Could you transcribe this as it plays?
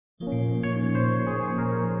Hey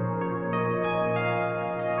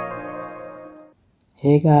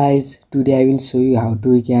guys, today I will show you how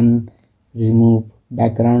we can remove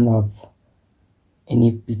background of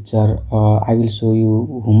any picture. I will show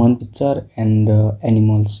you human picture and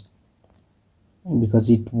animals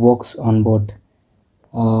because it works on both.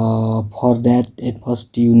 For that, at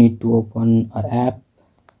first you need to open an app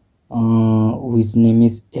which name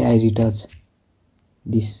is AI Retouch.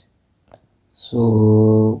 This.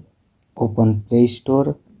 So open Play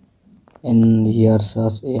Store and here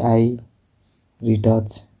search AI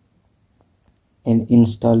Retouch and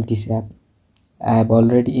install this app. I have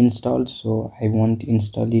already installed, so I won't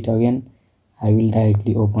install it again. I will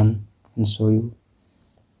directly open and show you.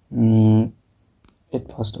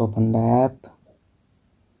 At first open the app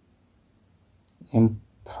and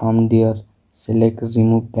from there select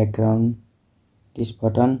remove background, this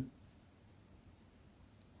button,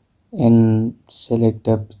 and select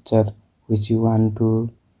the picture which you want to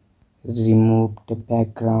remove the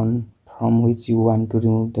background, from which you want to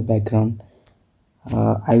remove the background.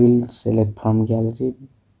 I will select from gallery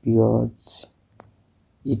because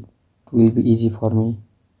it will be easy for me.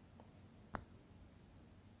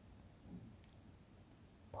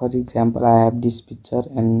 For example, I have this picture,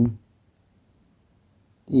 and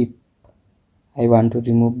if I want to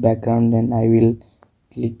remove background, then I will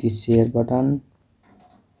click this share button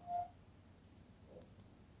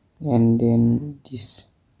and then this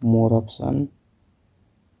more option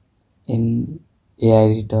in AI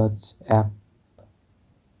Retouch app,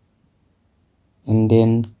 and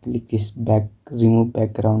then click this remove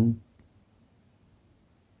background.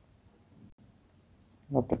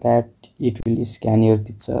 After that, it will scan your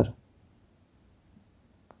picture,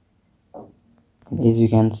 and as you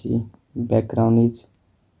can see, background is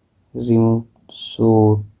removed.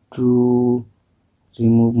 So to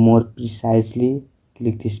remove more precisely,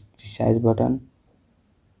 click this precise button.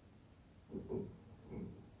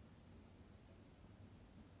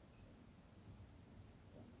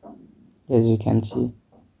 As you can see,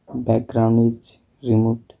 background is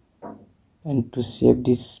removed. And to save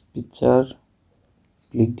this picture,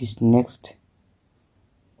 click this next,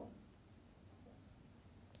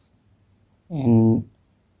 and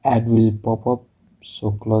ad will pop up,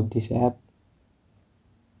 so close this app.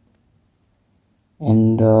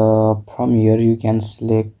 And from here you can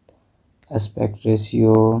select aspect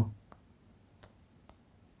ratio,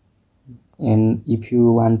 and if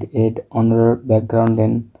you want to add another background,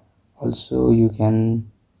 then also you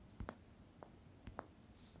can.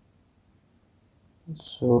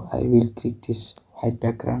 So I will click this white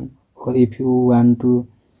background, or if you want to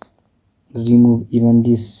remove even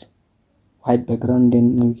this white background,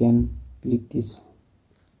 then you can click this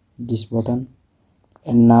button.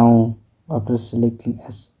 And now after selecting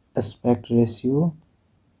aspect ratio,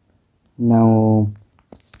 now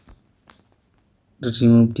let's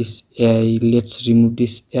remove this AI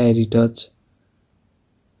retouch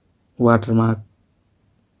watermark.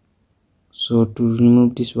 So to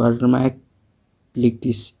remove this watermark, click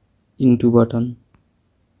this into button,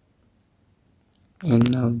 and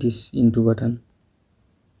now this into button,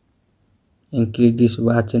 and click this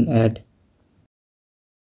watch and add.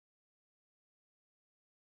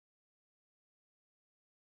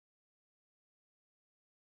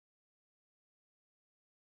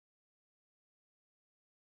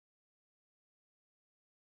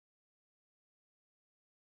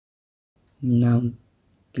 Now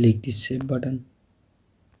click this save button.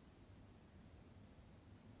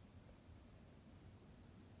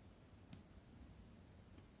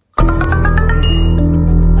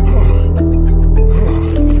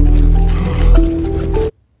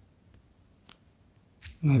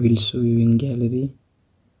 I will show you in gallery.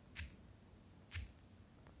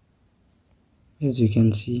 As you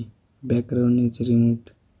can see, background is removed.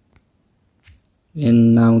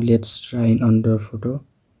 And now let's try another photo.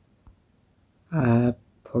 I have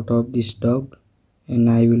photo of this dog, and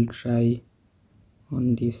I will try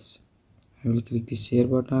on this. I will click the share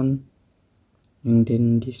button, and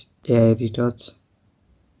then this AI retouch,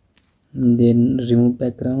 and then remove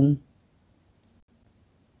background,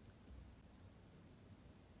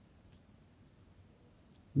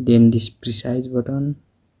 then this precise button,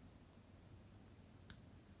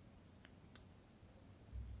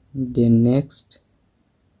 then next,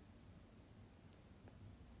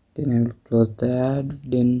 then I will close the ad,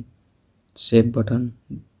 then save button.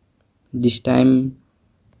 This time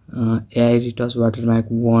AI retouch watermark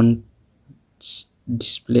won't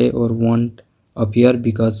display or won't appear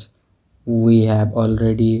because we have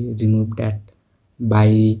already removed that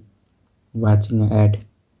by watching an ad.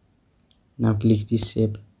 Now click this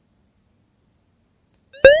save.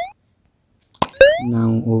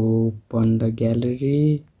 Now open the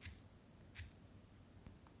gallery,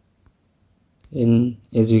 and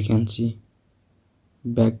as you can see,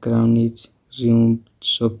 background is removed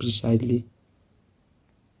so precisely.